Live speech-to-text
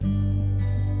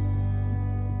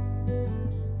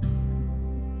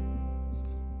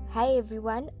Hi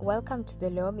everyone, welcome to the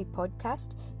Leomi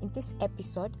podcast. In this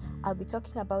episode, I'll be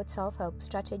talking about self-help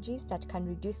strategies that can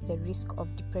reduce the risk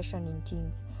of depression in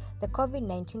teens. The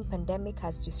COVID-19 pandemic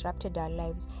has disrupted our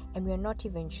lives and we are not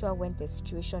even sure when the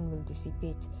situation will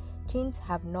dissipate. Teens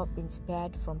have not been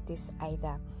spared from this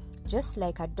either. Just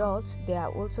like adults, they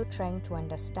are also trying to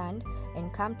understand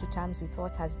and come to terms with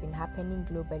what has been happening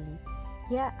globally.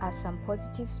 Here are some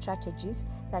positive strategies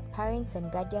that parents and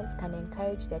guardians can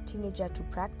encourage their teenager to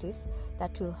practice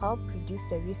that will help reduce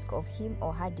the risk of him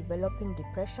or her developing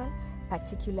depression,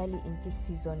 particularly in this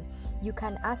season. You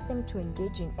can ask them to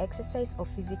engage in exercise or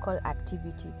physical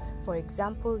activity, for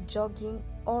example, jogging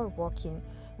or walking.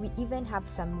 We even have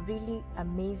some really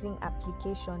amazing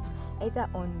applications either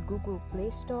on Google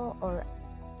Play Store or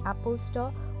Apple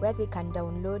Store where they can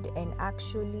download and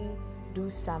actually do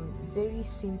some very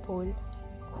simple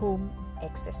home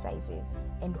exercises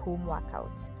and home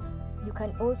workouts. You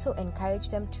can also encourage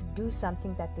them to do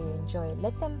something that they enjoy.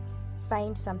 Let them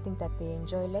find something that they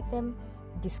enjoy. Let them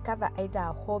discover either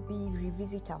a hobby,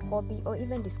 revisit a hobby, or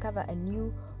even discover a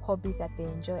new hobby that they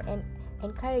enjoy, and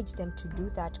encourage them to do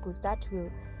that because that will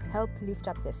help lift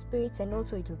up their spirits and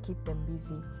also it will keep them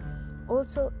busy.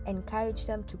 Also, encourage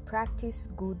them to practice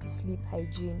good sleep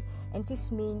hygiene, and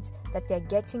this means that they're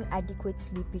getting adequate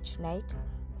sleep each night.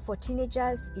 For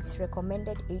teenagers, it's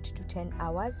recommended 8 to 10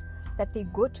 hours, that they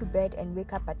go to bed and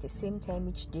wake up at the same time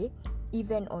each day,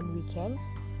 even on weekends,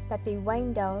 that they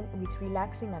wind down with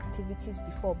relaxing activities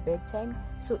before bedtime,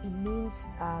 so it means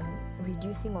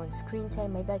reducing on screen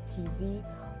time, either TV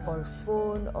or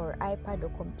phone or iPad or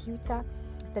computer,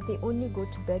 that they only go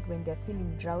to bed when they're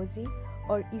feeling drowsy,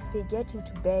 or if they get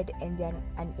into bed and they're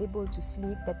unable to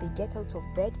sleep, that they get out of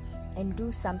bed and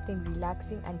do something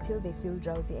relaxing until they feel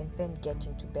drowsy and then get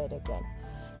into bed again,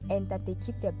 and that they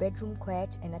keep their bedroom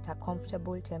quiet and at a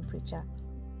comfortable temperature.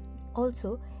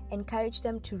 Also, encourage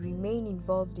them to remain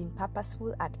involved in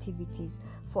purposeful activities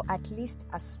for at least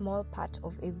a small part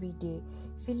of every day,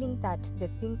 feeling that the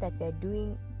thing that they're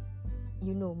doing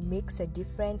makes a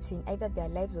difference in either their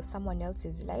lives or someone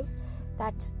else's lives.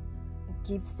 That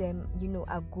gives them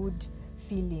a good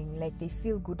feeling, like they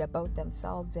feel good about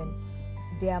themselves and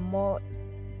they are more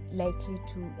likely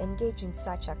to engage in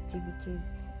such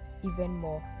activities even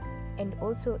more. And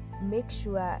also make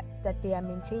sure that they are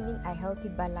maintaining a healthy,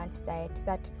 balanced diet,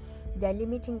 that they are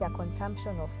limiting their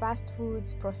consumption of fast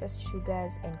foods, processed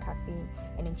sugars and caffeine,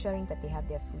 and ensuring that they have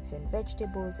their fruits and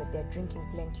vegetables, that they're drinking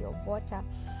plenty of water,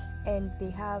 and they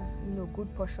have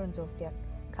good portions of their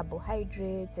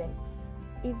carbohydrates and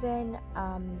even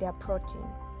their protein.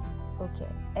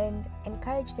 And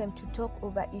encourage them to talk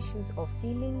over issues or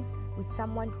feelings with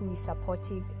someone who is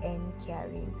supportive and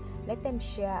caring. Let them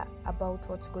share about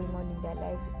what's going on in their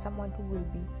lives with someone who will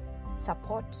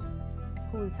support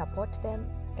them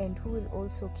and who will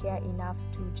also care enough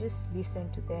to just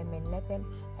listen to them and let them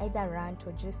either rant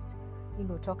or just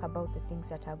talk about the things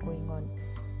that are going on.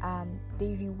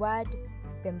 They reward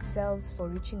themselves for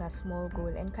reaching a small goal.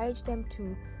 Encourage them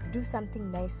to do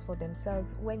something nice for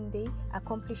themselves when they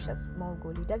accomplish a small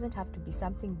goal. It doesn't have to be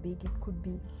something big. It could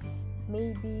be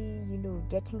maybe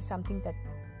getting something that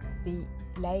they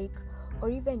like,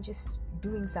 or even just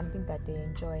doing something that they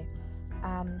enjoy.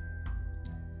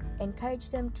 Encourage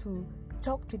them to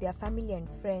talk to their family and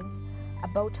friends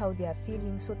about how they are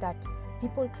feeling, so that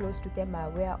people close to them are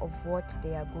aware of what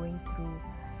they are going through.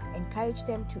 Encourage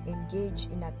them to engage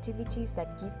in activities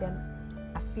that give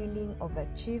them a feeling of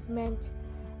achievement.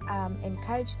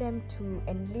 Encourage them to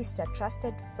enlist a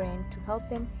trusted friend to help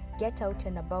them get out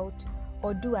and about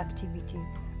or do activities,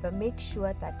 but make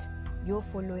sure that you're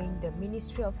following the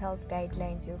Ministry of Health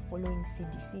guidelines, you're following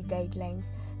CDC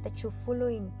guidelines, that you're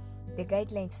following the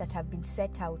guidelines that have been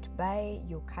set out by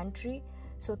your country,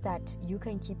 so that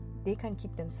they can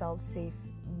keep themselves safe,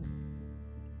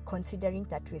 considering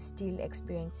that we're still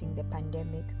experiencing the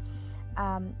pandemic.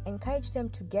 Encourage them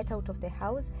to get out of the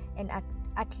house and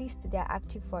at least they're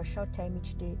active for a short time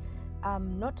each day.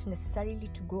 Not necessarily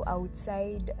to go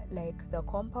outside like the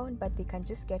compound, but they can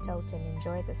just get out and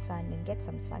enjoy the sun and get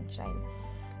some sunshine.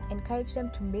 Encourage them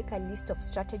to make a list of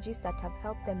strategies that have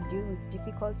helped them deal with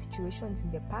difficult situations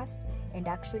in the past and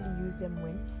actually use them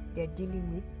when they're dealing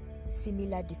with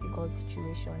similar difficult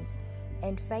situations.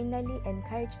 And finally,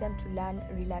 encourage them to learn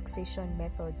relaxation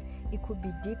methods. It could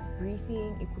be deep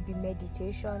breathing, it could be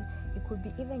meditation, it could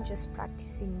be even just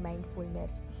practicing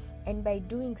mindfulness. And by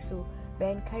doing so, by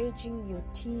encouraging your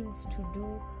teens to do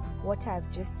what I've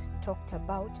just talked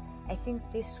about, I think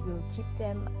this will keep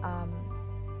them,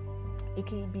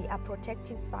 it will be a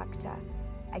protective factor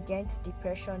against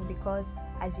depression, because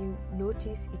as you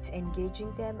notice, it's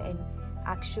engaging them and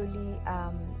actually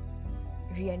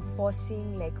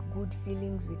reinforcing like good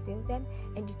feelings within them,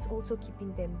 and it's also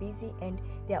keeping them busy, and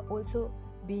they are also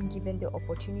being given the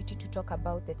opportunity to talk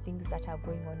about the things that are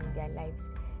going on in their lives.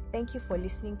 Thank you for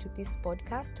listening to this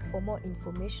podcast. For more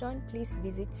information, please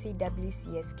visit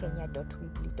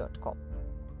cwcskenya.weebly.com.